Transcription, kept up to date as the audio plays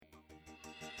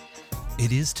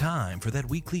It is time for that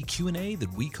weekly Q&A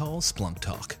that we call Splunk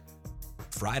Talk.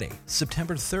 Friday,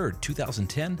 September 3rd,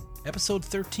 2010, episode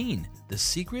 13, The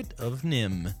Secret of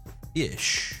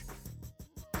NIM-ish.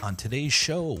 On today's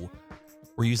show,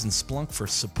 we're using Splunk for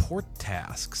support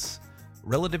tasks,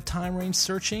 relative time range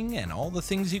searching, and all the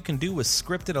things you can do with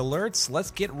scripted alerts. Let's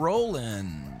get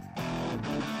rolling.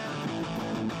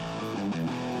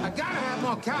 I gotta have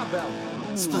more cowbell.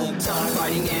 Splunk Talk,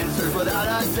 finding answers without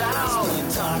a doubt.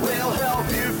 Splunk Talk will help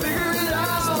you figure it out.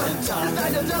 Splunk Talk, it's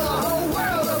time to tell the whole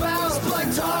world about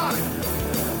Splunk Talk.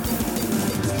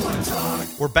 Splunk Talk.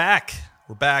 We're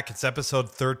back. It's episode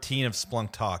 13 of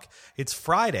Splunk Talk. It's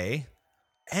Friday,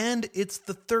 and it's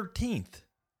the 13th.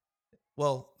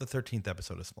 Well, the 13th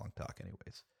episode of Splunk Talk,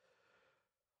 anyways.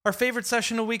 Our favorite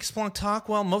session of week, Splunk Talk.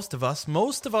 Well, most of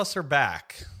us are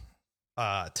back.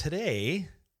 Today,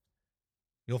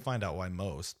 you'll find out why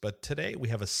most, but today we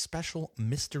have a special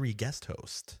mystery guest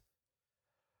host.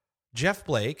 Jeff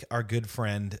Blake, our good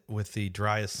friend with the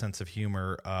driest sense of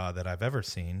humor that I've ever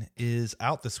seen, is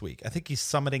out this week. I think he's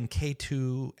summiting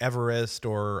K2, Everest,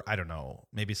 or I don't know,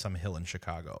 maybe some hill in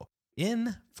Chicago.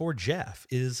 In for Jeff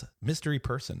is mystery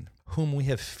person, whom we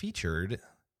have featured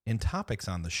in topics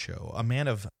on the show, a man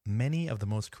of many of the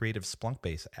most creative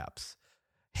Splunk-based apps.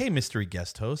 Hey, mystery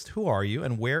guest host, who are you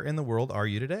and where in the world are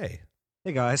you today?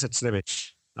 Hey guys, it's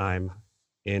Nimich. I'm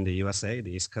in the USA,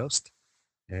 the East Coast,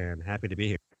 and happy to be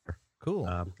here. Cool.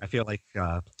 I feel like,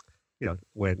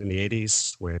 when in the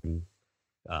 80s, when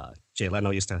Jay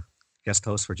Leno used to guest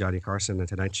host for Johnny Carson and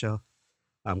The Tonight Show,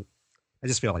 I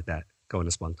just feel like that going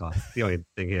to Splunk Talk. The only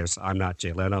thing here is I'm not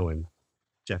Jay Leno, and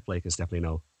Jeff Blake is definitely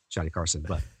no Johnny Carson,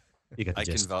 but you get the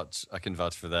gist. I can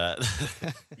vouch for that.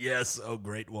 Yes, oh,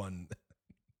 great one.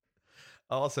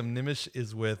 Awesome. Nimish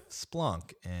is with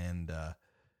Splunk, and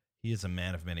he is a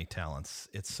man of many talents.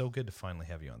 It's so good to finally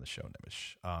have you on the show,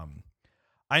 Nimish.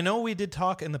 I know we did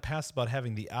talk in the past about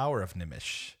having the hour of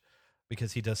Nimish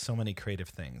because he does so many creative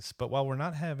things. But while we're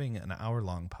not having an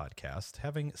hour-long podcast,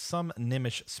 having some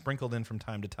Nimish sprinkled in from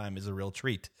time to time is a real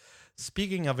treat.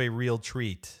 Speaking of a real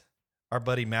treat, our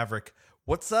buddy Maverick,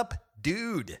 what's up,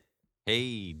 dude?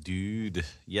 Hey, dude.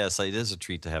 Yes, it is a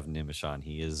treat to have Nimish on.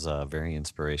 He is very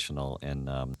inspirational, and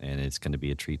it's going to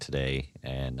be a treat today.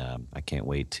 And I can't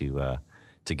wait to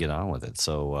get on with it.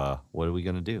 So what are we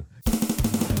going to do?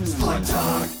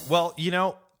 Well,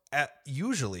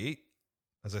 usually,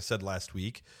 as I said last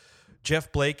week,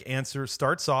 Jeff Blake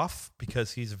starts off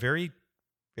because he's very,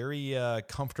 very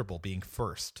comfortable being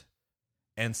first.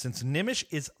 And since Nimish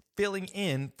is filling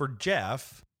in for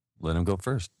Jeff, let him go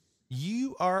first.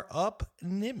 You are up,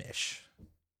 Nimish.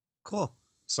 Cool.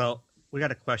 So we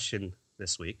got a question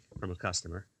this week from a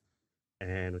customer,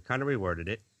 and we kind of reworded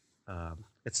it.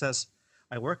 It says,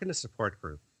 I work in a support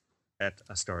group at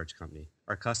a storage company.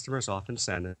 Our customers often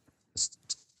send us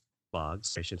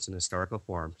logs, patients, and historical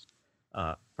forms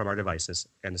from our devices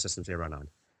and the systems they run on.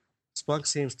 Splunk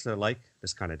seems to like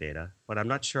this kind of data, but I'm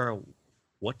not sure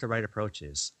what the right approach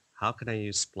is. How can I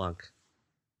use Splunk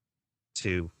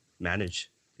to manage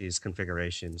these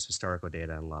configurations, historical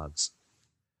data, and logs?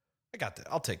 I got that.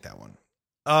 I'll take that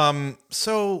one.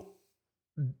 So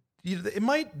it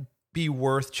might be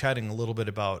worth chatting a little bit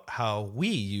about how we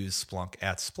use Splunk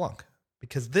at Splunk,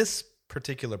 because this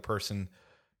particular person,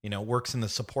 works in the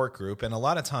support group, and a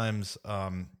lot of times,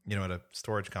 at a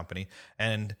storage company,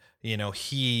 and,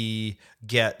 he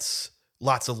gets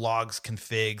lots of logs,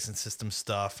 configs, and system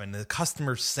stuff, and the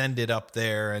customers send it up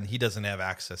there, and he doesn't have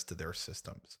access to their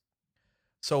systems.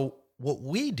 So what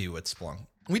we do at Splunk,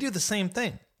 we do the same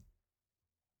thing.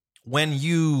 When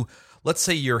let's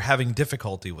say you're having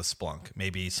difficulty with Splunk,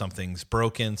 maybe something's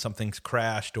broken, something's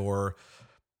crashed, or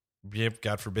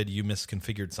God forbid you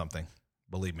misconfigured something.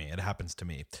 Believe me, it happens to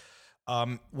me.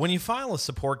 When you file a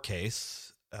support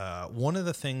case, one of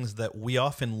the things that we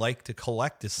often like to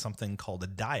collect is something called a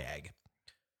diag.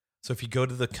 So if you go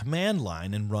to the command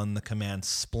line and run the command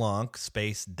Splunk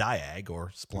space diag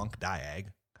or Splunk diag,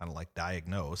 kind of like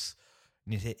diagnose,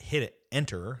 and you hit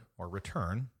enter or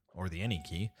return or the any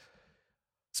key,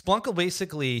 Splunk will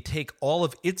basically take all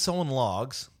of its own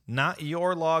logs, not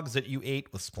your logs that you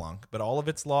ate with Splunk, but all of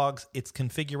its logs, its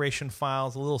configuration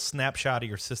files, a little snapshot of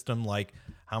your system, like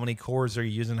how many cores are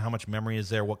you using, how much memory is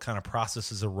there, what kind of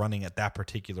processes are running at that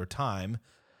particular time,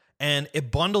 and it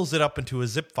bundles it up into a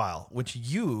zip file, which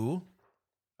you,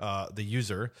 the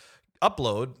user,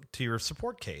 upload to your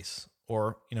support case.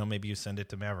 Or, maybe you send it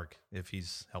to Maverick if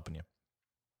he's helping you.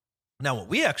 Now, what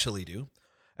we actually do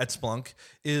at Splunk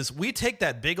is we take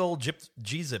that big old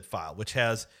gzip file, which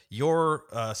has your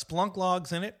Splunk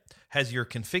logs in it, has your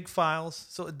config files,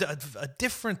 so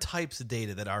different types of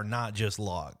data that are not just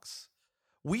logs.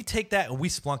 We take that and we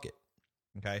Splunk it.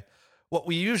 Okay. What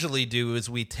we usually do is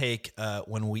we take,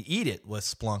 when we eat it with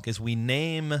Splunk, is we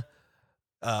name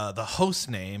the host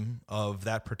name of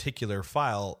that particular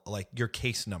file, like your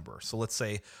case number. So let's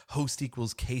say host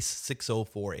equals case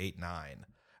 60489.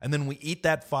 And then we eat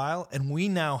that file, and we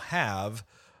now have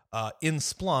in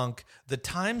Splunk the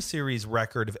time series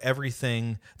record of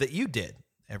everything that you did.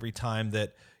 Every time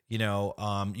that,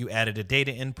 you added a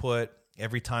data input,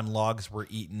 every time logs were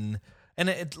eaten. And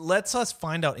it lets us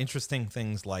find out interesting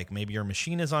things like maybe your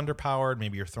machine is underpowered,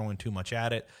 maybe you're throwing too much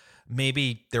at it,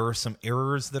 maybe there are some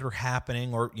errors that are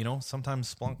happening, or,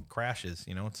 sometimes Splunk crashes,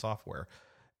 it's software.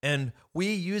 And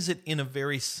we use it in a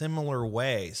very similar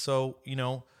way. So,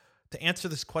 to answer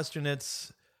this question,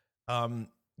 it's,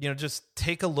 just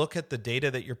take a look at the data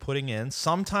that you're putting in.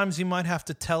 Sometimes you might have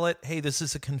to tell it, hey, this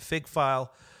is a config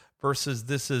file versus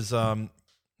this is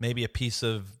maybe a piece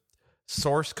of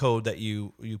source code that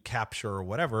you capture or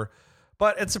whatever.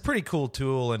 But it's a pretty cool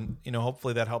tool, and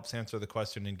hopefully that helps answer the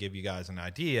question and give you guys an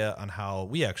idea on how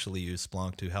we actually use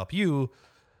Splunk to help you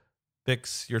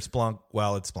fix your Splunk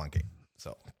while it's Splunking.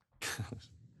 So,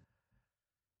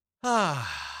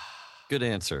 good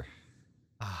answer.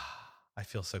 I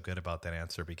feel so good about that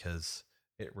answer because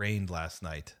it rained last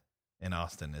night in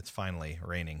Austin. It's finally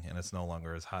raining, and it's no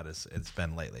longer as hot as it's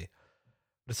been lately.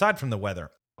 But aside from the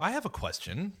weather, I have a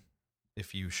question,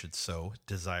 if you should so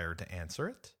desire to answer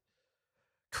it.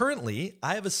 Currently,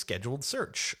 I have a scheduled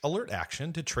search alert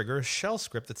action to trigger a shell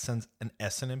script that sends an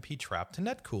SNMP trap to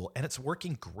Netcool, and it's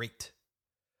working great.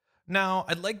 Now,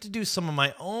 I'd like to do some of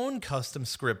my own custom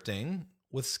scripting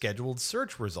with scheduled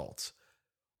search results.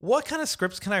 What kind of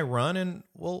scripts can I run, and,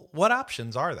 what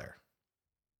options are there?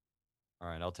 All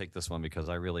right, I'll take this one because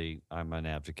I'm an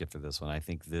advocate for this one. I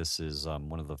think this is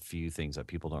one of the few things that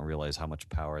people don't realize how much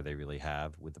power they really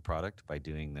have with the product by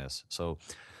doing this. So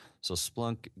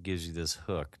Splunk gives you this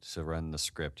hook to run the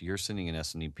script. You're sending an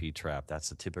SNMP trap. That's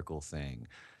the typical thing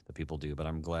that people do. But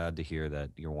I'm glad to hear that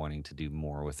you're wanting to do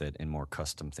more with it and more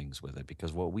custom things with it,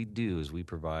 because what we do is we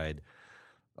provide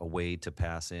a way to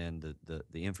pass in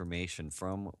the information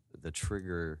from the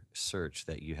trigger search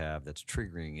that you have that's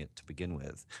triggering it to begin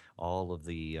with. All of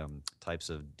the types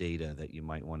of data that you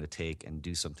might want to take and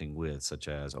do something with, such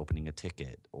as opening a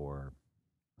ticket, or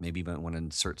maybe you might want to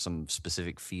insert some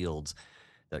specific fields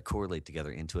that correlate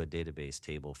together into a database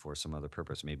table for some other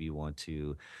purpose. Maybe you want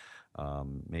to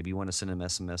send an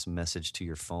SMS message to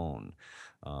your phone.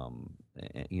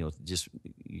 Just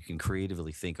you can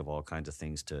creatively think of all kinds of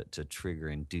things to trigger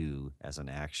and do as an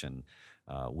action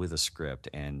with a script.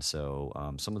 And so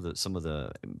some of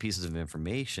the pieces of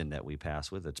information that we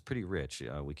pass with, it's pretty rich.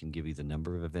 We can give you the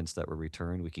number of events that were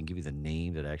returned. We can give you the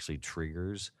name that actually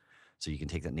triggers. So you can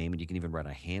take that name, and you can even write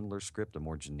a handler script, a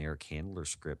more generic handler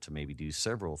script, to maybe do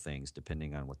several things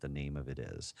depending on what the name of it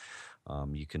is.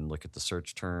 You can look at the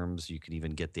search terms. You can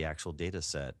even get the actual data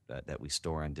set that we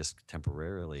store on disk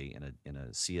temporarily in a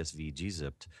CSV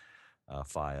gzipped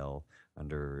file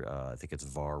under, I think it's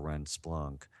var run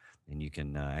Splunk. And you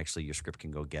can your script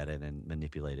can go get it and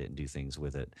manipulate it and do things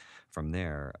with it from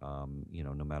there.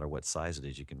 No matter what size it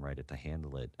is, you can write it to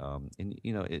handle it. And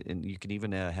you can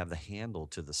even have the handle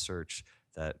to the search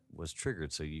that was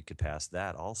triggered, so you could pass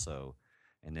that also,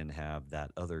 and then have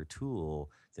that other tool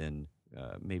then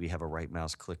maybe have a right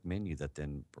mouse click menu that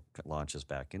then launches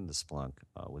back into Splunk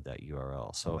with that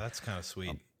URL. So that's kind of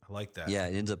sweet. I like that. Yeah,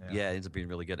 it ends up being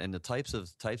really good. And the types of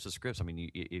scripts. I mean,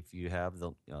 if you have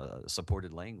the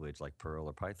supported language like Perl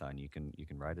or Python, you can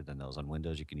write it in those. On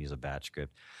Windows, you can use a batch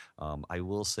script. I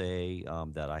will say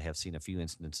that I have seen a few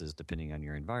instances, depending on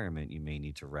your environment, you may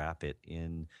need to wrap it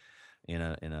in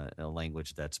a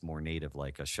language that's more native,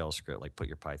 like a shell script. Like put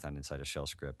your Python inside a shell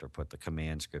script, or put the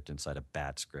command script inside a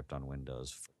bat script on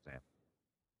Windows, for example.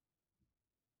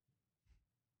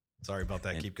 Sorry about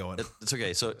that. Keep going. It's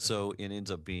okay. So it ends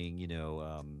up being,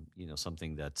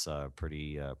 something that's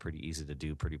pretty easy to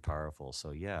do, pretty powerful.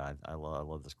 So yeah, I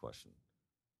love this question.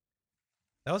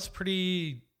 That was a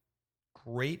pretty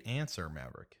great answer,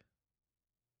 Maverick.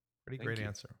 Pretty great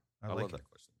answer. I love that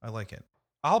question. I like it.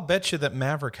 I'll bet you that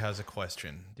Maverick has a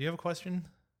question. Do you have a question?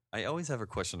 I always have a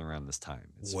question around this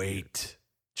time. Wait.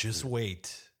 Just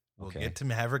wait. We'll get to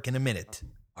Maverick in a minute.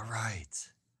 All right.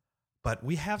 But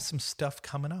we have some stuff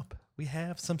coming up.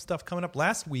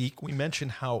 Last week, we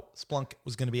mentioned how Splunk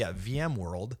was going to be at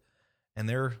VMworld, and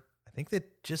I think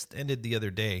that just ended the other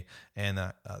day, and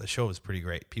the show was pretty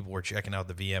great. People were checking out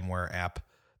the VMware app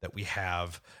that we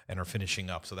have and are finishing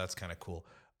up, so that's kind of cool.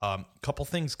 Couple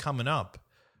things coming up.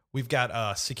 We've got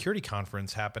a security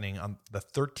conference happening on the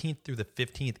 13th through the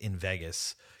 15th in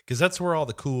Vegas, because that's where all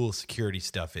the cool security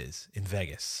stuff is, in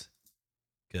Vegas.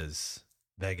 because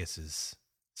Vegas is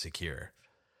secure.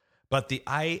 But the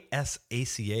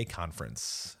ISACA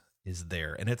conference is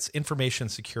there, and it's information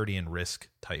security and risk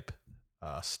type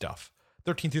stuff.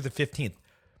 13th through the 15th.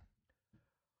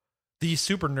 The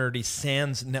super nerdy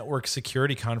SANS Network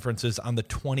Security Conference is on the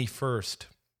 21st,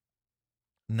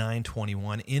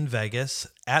 9/21 in Vegas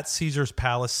at Caesars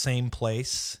Palace, same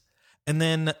place. And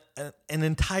then an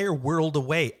entire world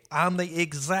away on the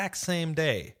exact same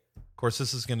day. Of course,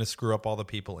 this is going to screw up all the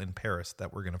people in Paris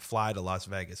that were going to fly to Las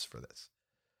Vegas for this.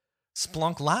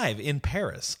 Splunk Live in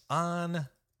Paris on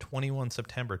 21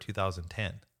 September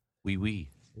 2010. Oui, oui.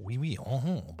 Oui, oui.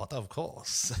 Oh, but of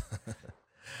course.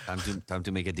 Time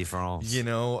to make a difference. You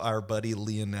know, our buddy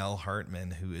Lionel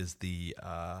Hartman, who is the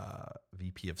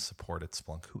VP of support at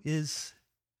Splunk, who is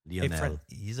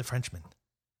he's a Frenchman.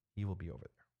 He will be over there.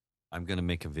 I'm going to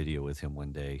make a video with him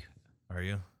one day. Are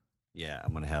you? Yeah,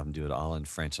 I'm going to have him do it all in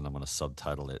French, and I'm going to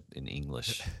subtitle it in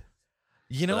English.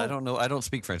 You know, but I don't know. I don't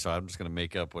speak French, so I'm just going to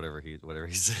make up whatever he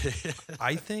says.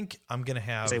 I think I'm going to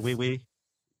have... Say oui, oui.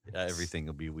 Yeah, everything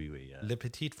will be oui, oui. Yeah. Le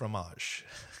petit fromage.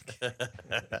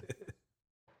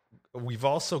 We've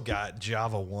also got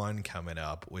Java 1 coming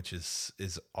up, which is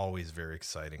always very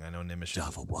exciting. I know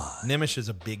Nimish is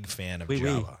a big fan of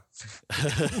Java.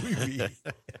 Oui.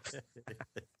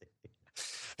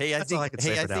 Hey, I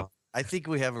think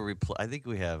we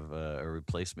have a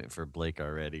replacement for Blake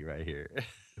already right here.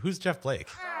 Who's Jeff Blake?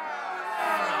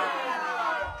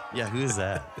 Yeah, who is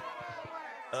that?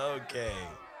 Okay.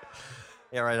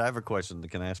 Yeah, right. I have a question.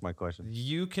 Can I ask my question?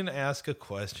 You can ask a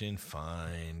question.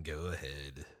 Fine. Go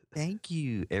ahead. Thank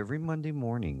you. Every Monday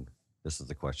morning, this is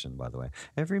the question, by the way.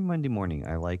 Every Monday morning,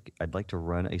 I'd like to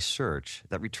run a search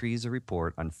that retrieves a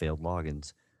report on failed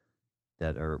logins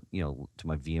that are, to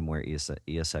my VMware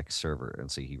ESX server.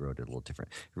 And so he wrote it a little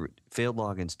different. Failed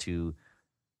logins to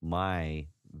my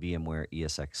VMware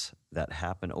ESX that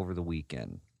happen over the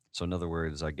weekend. So in other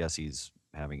words, I guess he's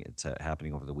it's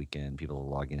happening over the weekend. People are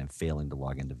logging and failing to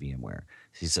log into VMware.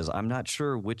 He says, I'm not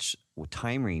sure what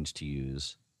time range to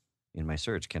use in my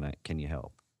search. Can you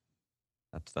help?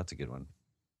 That's a good one.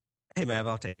 Hey, Mav,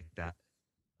 I'll take that.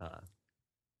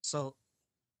 So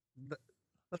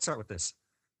let's start with this.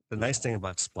 The nice thing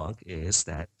about Splunk is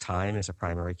that time is a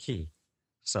primary key.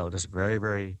 So there's very,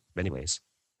 very many ways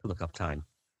to look up time.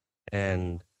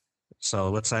 And so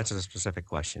let's answer the specific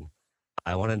question.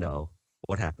 I want to know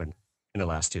what happened in the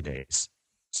last 2 days.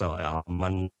 So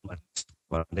Monday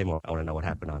morning, I want to know what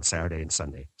happened on Saturday and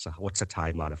Sunday. So what's the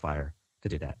time modifier to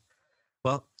do that?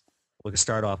 Well, we can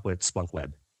start off with Splunk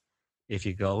Web. If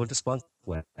you go into Splunk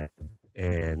Web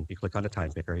and you click on the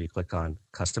time picker, you click on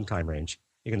custom time range,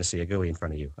 you're going to see a GUI in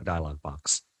front of you, a dialog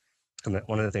box. And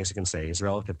one of the things you can say is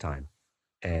relative time.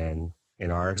 And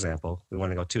in our example, we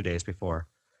want to go 2 days before.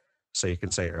 So you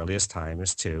can say earliest time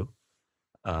is 2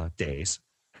 days.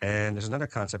 And there's another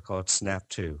concept called snap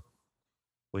to.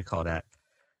 We call that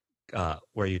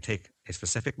where you take a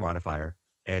specific modifier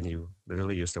and you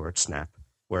literally use the word snap,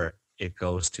 where it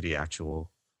goes to the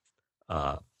actual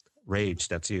range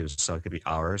that's used. So it could be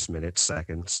hours, minutes,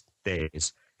 seconds,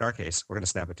 days. In our case, we're going to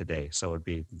snap it to day. So it would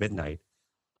be midnight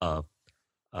of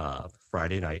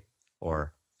Friday night,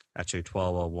 or actually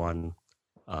 12:01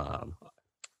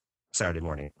 Saturday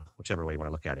morning, whichever way you want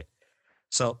to look at it.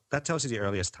 So that tells you the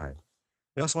earliest time.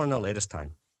 We also want to know latest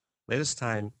time. Latest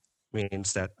time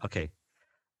means that, okay,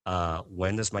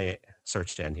 when does my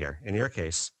search end here? In your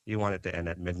case, you want it to end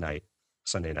at midnight,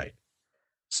 Sunday night.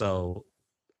 So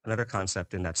another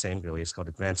concept in that same GUI is called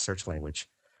Advanced Search Language.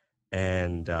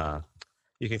 And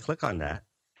you can click on that.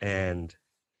 And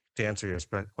to answer your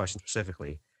question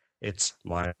specifically, it's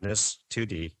minus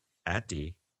 2D at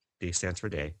D. D stands for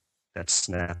day. That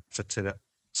snaps it to the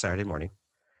Saturday morning.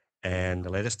 And the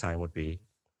latest time would be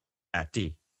at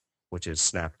D, which is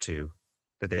snapped to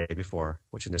the day before,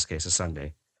 which in this case is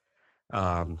Sunday.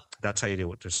 That's how you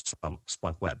do it with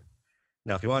Splunk Web.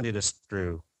 Now, if you want to do this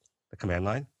through the command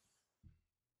line,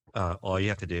 all you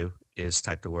have to do is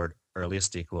type the word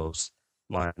earliest equals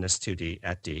minus 2D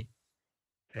at D,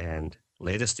 and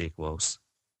latest equals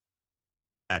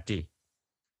at D.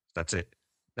 That's it.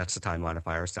 That's the time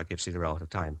modifiers. That gives you the relative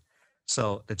time.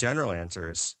 So the general answer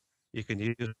is you can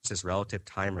use this relative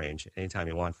time range anytime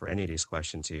you want for any of these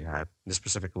questions you have. This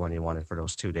specific one you wanted for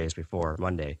those 2 days before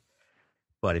Monday.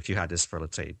 But if you had this for,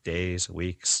 let's say, days,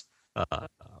 weeks,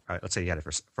 let's say you had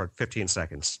it for 15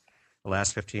 seconds. The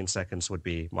last 15 seconds would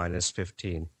be minus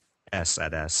 15 S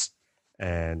at S.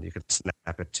 And you could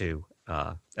snap it to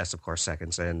S, of course,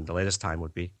 seconds. And the latest time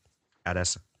would be at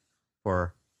S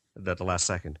for the last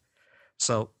second.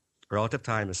 So relative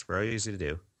time is very easy to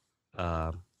do.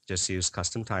 Just use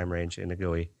custom time range in the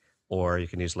GUI or you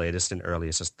can use latest and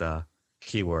earliest as the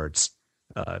keywords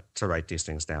to write these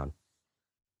things down.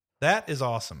 That is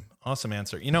awesome. Awesome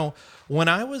answer. You know, when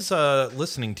I was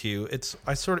listening to you, it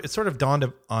sort of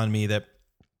dawned on me that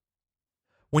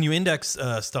when you index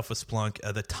stuff with Splunk,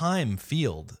 the time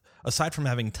field, aside from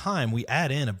having time, we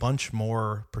add in a bunch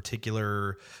more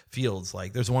particular fields.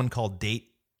 Like there's one called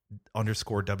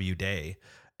date_W day,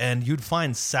 and you'd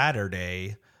find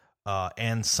Saturday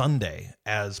and Sunday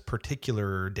as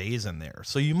particular days in there.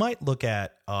 So you might look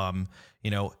at,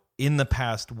 in the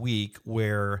past week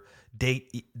where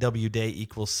date W day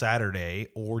equals Saturday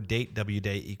or date W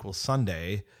day equals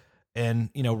Sunday, and,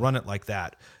 run it like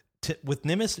that. With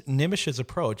Nimish's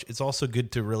approach, it's also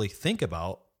good to really think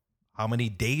about how many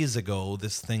days ago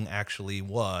this thing actually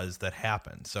was that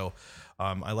happened. So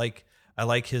I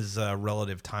like his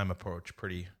relative time approach.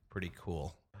 Pretty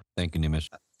cool. Thank you, Nimish.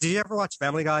 Do you ever watch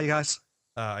Family Guy, you guys?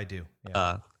 I do.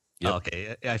 Yeah. Yep.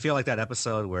 Okay. I feel like that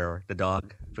episode where the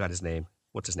dog, I forgot his name.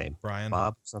 What's his name? Brian.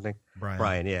 Bob something?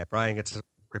 Brian. Yeah. Brian gets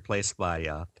replaced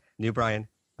by new Brian.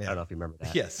 Yeah. I don't know if you remember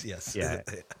that. Yes. Yeah.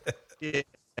 Yeah.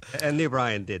 And new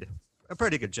Brian did a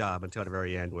pretty good job until the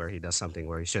very end where he does something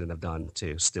where he shouldn't have done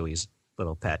to Stewie's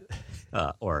little pet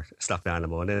or stuffed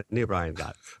animal. And then new Brian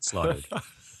got slaughtered.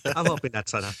 I'm hoping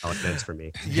that's not how it ends for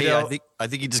me. I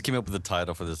think he just came up with the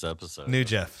title for this episode. New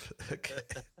Jeff.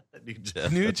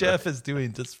 New Jeff is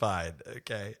doing just fine.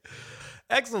 Okay.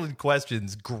 Excellent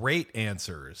questions. Great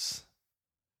answers,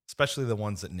 especially the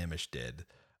ones that Nimish did.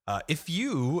 If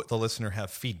you, the listener,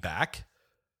 have feedback,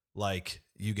 like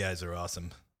you guys are awesome,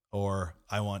 or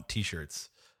I want t-shirts,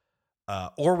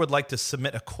 or would like to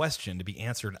submit a question to be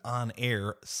answered on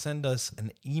air, send us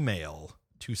an email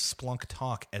to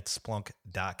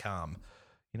splunktalk@splunk.com.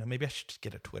 Maybe I should just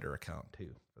get a Twitter account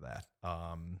too for that.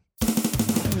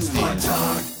 Splunk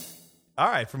Talk. All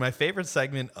right, for my favorite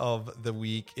segment of the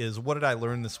week is what did I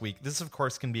learn this week? This, of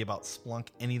course, can be about Splunk,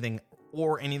 anything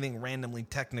randomly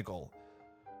technical.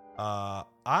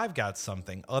 I've got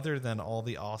something other than all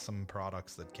the awesome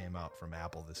products that came out from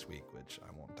Apple this week, which I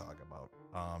won't talk about.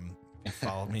 If you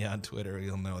follow me on Twitter,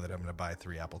 you'll know that I'm going to buy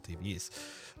 3 Apple TVs.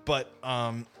 But,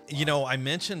 I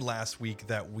mentioned last week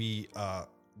that we're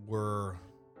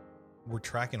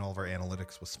tracking all of our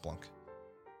analytics with Splunk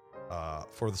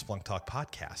for the Splunk Talk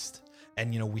podcast.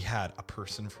 And, we had a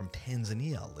person from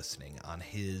Tanzania listening on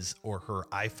his or her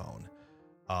iPhone.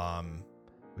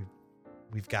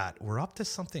 We're up to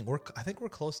something. I think we're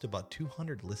close to about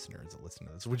 200 listeners that listen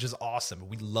to this, which is awesome.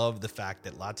 We love the fact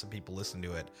that lots of people listen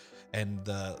to it, and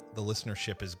the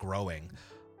listenership is growing.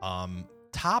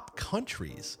 Top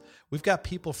countries. We've got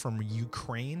people from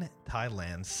Ukraine,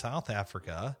 Thailand, South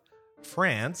Africa,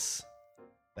 France.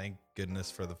 Thank goodness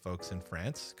for the folks in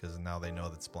France, because now they know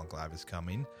that Splunk Live is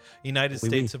coming. United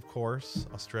States, of course,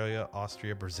 Australia,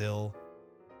 Austria, Brazil.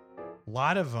 A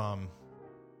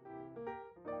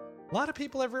lot of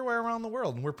people everywhere around the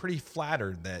world, and we're pretty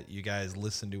flattered that you guys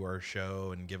listen to our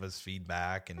show and give us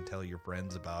feedback and tell your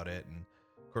friends about it. And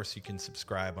of course, you can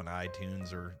subscribe on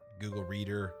iTunes or Google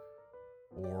Reader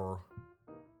or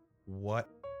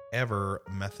whatever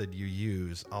method you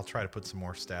use. I'll try to put some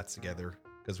more stats together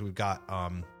because we've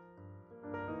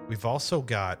also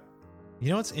got,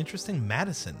 what's interesting?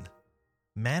 Madison,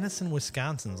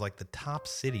 Wisconsin's like the top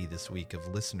city this week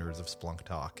of listeners of Splunk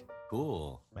Talk.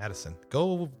 Cool. Madison.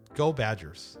 Go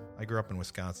Badgers. I grew up in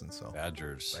Wisconsin, so.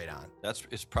 Badgers. Right on.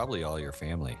 It's probably all your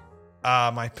family.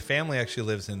 My family actually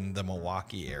lives in the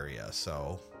Milwaukee area,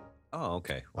 so. Oh,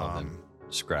 okay. Well, then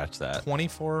scratch that.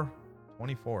 24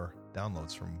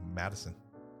 downloads from Madison.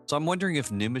 So I'm wondering if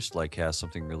Nimish has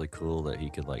something really cool that he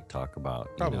could talk about.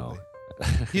 Probably.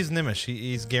 He's Nimish.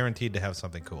 He's guaranteed to have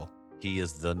something cool. He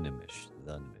is the Nimish.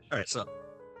 All right, so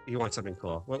you want something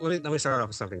cool? Well, let me start off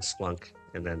with something Splunk,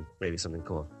 and then maybe something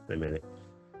cool in a minute.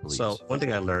 Please. So one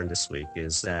thing I learned this week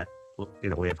is that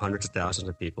we have hundreds of thousands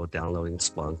of people downloading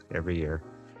Splunk every year,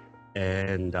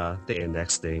 and they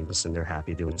index things and they're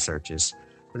happy doing searches.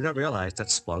 But they don't realize that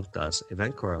Splunk does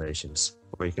event correlations,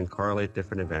 where you can correlate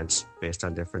different events based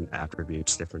on different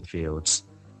attributes, different fields,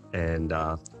 and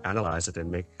analyze it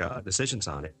and make decisions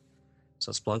on it.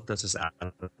 So Splunk does this out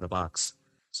of the box.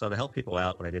 So to help people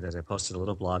out, what I did is I posted a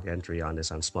little blog entry on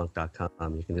this on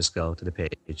Splunk.com. You can just go to the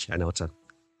page. I know it's a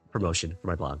promotion for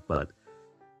my blog, but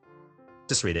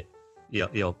just read it.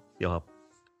 You'll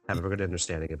have a good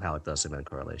understanding of how it does event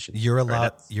correlation. You're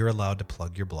allowed to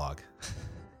plug your blog.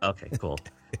 Okay, cool.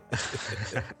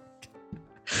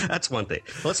 That's one thing.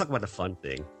 Well, let's talk about the fun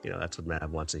thing. That's what Matt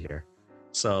wants to hear.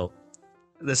 So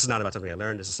this is not about something I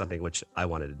learned. This is something which I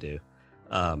wanted to do.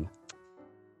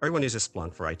 Everyone uses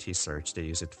Splunk for IT search. They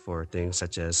use it for things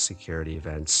such as security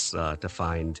events, to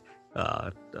find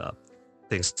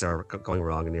things that are going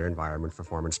wrong in your environment,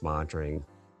 performance monitoring,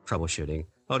 troubleshooting,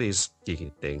 all these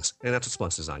geeky things. And that's what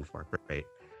Splunk's designed for. Great.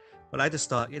 But I just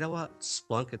thought, you know what?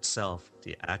 Splunk itself,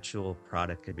 the actual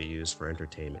product, could be used for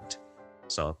entertainment.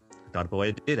 So I thought of a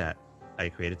way to do that. I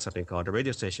created something called the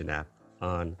Radio Station app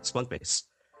on Splunkbase.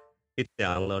 You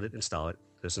download it, install it.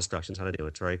 There's instructions how to do it.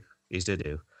 It's very easy to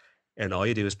do. And all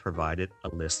you do is provide it a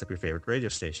list of your favorite radio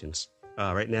stations.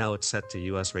 Right now, it's set to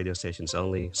U.S. radio stations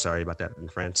only. Sorry about that in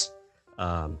France.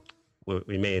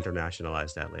 We may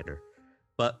internationalize that later.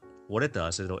 But what it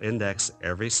does is it'll index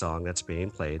every song that's being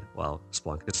played while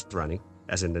Splunk is running,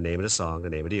 as in the name of the song, the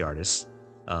name of the artist,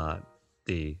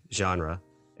 the genre,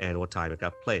 and what time it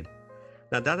got played.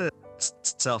 Now, that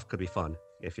itself could be fun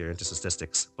if you're into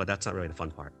statistics, but that's not really the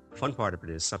fun part. The fun part of it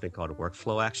is something called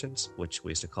workflow actions, which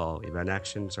we used to call event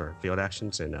actions or field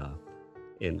actions in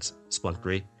Splunk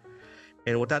 3.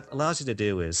 And what that allows you to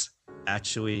do is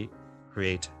actually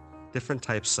create different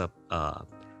types of,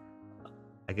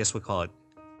 I guess we call it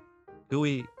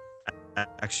GUI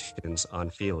actions on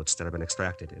fields that have been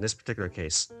extracted. In this particular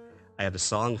case, I have the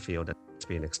song field that's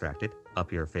being extracted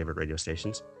up your favorite radio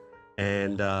stations.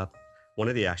 And one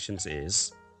of the actions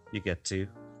is you get to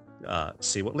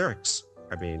see what lyrics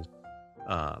are being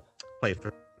played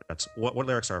for. That's what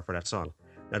lyrics are for that song.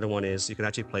 Another one is you can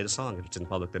actually play the song if it's in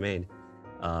public domain.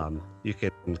 You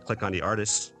can click on the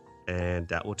artist, and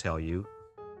that will tell you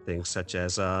things such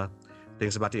as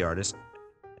things about the artist.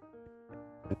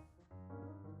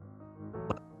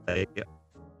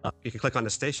 You can click on the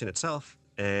station itself,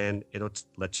 and it'll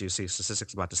let you see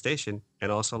statistics about the station,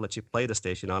 and also let you play the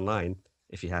station online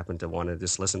if you happen to want to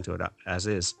just listen to it as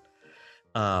is.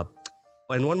 And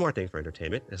one more thing for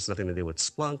entertainment, it has nothing to do with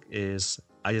Splunk, is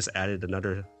I just added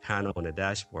another panel on the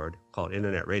dashboard called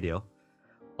Internet Radio.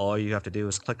 All you have to do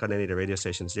is click on any of the radio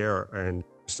stations there, and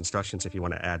there's instructions if you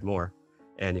want to add more,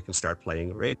 and you can start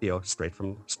playing radio straight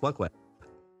from Splunk Web.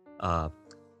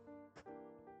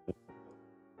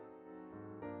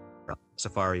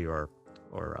 Safari or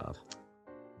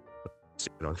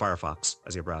Firefox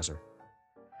as your browser.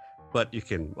 But you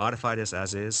can modify this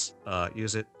as is,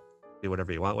 use it, do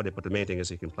whatever you want with it. But the main thing is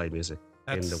you can play music.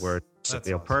 In the words of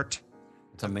Neil Peart,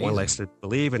 It's amazing. one likes to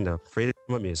believe in the freedom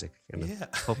of music. And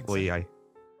hopefully exactly.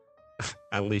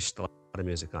 I unleashed a lot of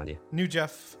music on you. New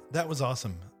Jeff, that was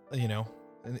awesome. You know,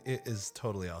 and it is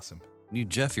totally awesome. You,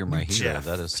 Jeff, you're my hero. Jeff.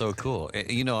 That is so cool.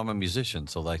 You know, I'm a musician,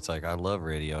 so that's like I love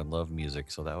radio and love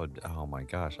music. So that would, oh my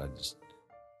gosh, I just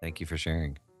thank you for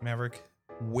sharing. Maverick,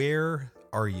 where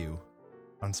are you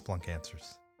on Splunk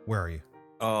Answers? Where are you?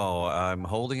 Oh, I'm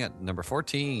holding at number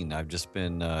 14. I've just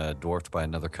been dwarfed by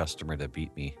another customer that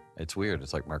beat me. It's weird.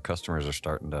 It's like my customers are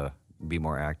starting to be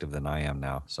more active than I am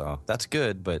now. So that's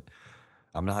good, but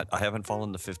I haven't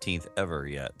fallen to 15th ever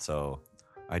yet. So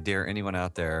I dare anyone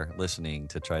out there listening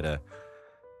to try to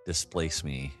displace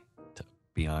me to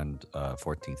beyond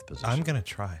 14th position. I'm going to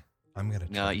try.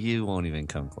 No, you won't even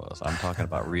come close. I'm talking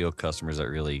about real customers that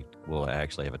really will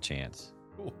actually have a chance.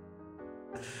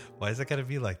 Why is it got to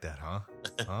be like that, huh?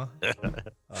 Oh,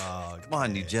 Come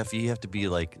on, New Jeff. You have to be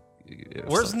like.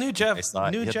 Where's New Jeff?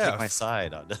 You New have to Jeff. take my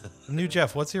side on. New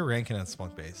Jeff, what's your ranking on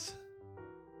Splunk Base?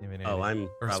 I'm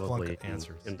or probably Splunk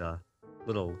Answers. in the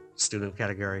little student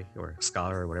category or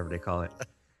scholar or whatever they call it.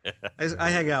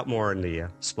 I hang out more in the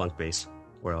Splunk Base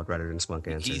world rather than Splunk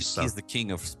Answers. He's the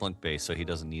king of Splunk Base, so he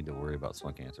doesn't need to worry about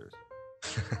Splunk Answers.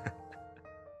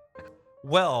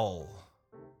 Well,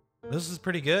 this is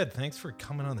pretty good. Thanks for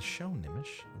coming on the show,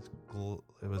 Nimish.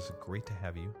 It was great to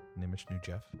have you, Nimish New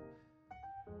Jeff.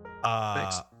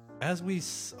 Thanks. As we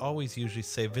always usually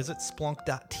say, visit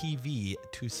splunk.tv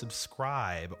to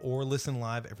subscribe or listen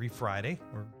live every Friday.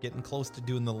 We're getting close to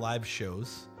doing the live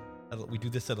shows. We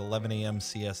do this at 11 a.m.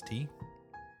 CST.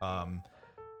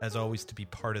 As always, to be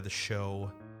part of the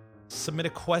show, submit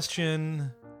a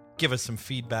question, give us some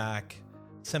feedback,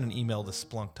 send an email to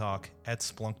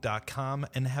splunktalk@splunk.com,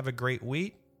 and have a great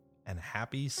week, and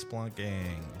happy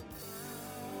splunking.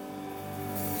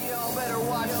 Y'all better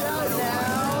watch out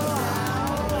now,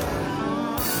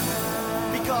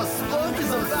 because Splunk is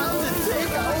about to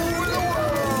take over.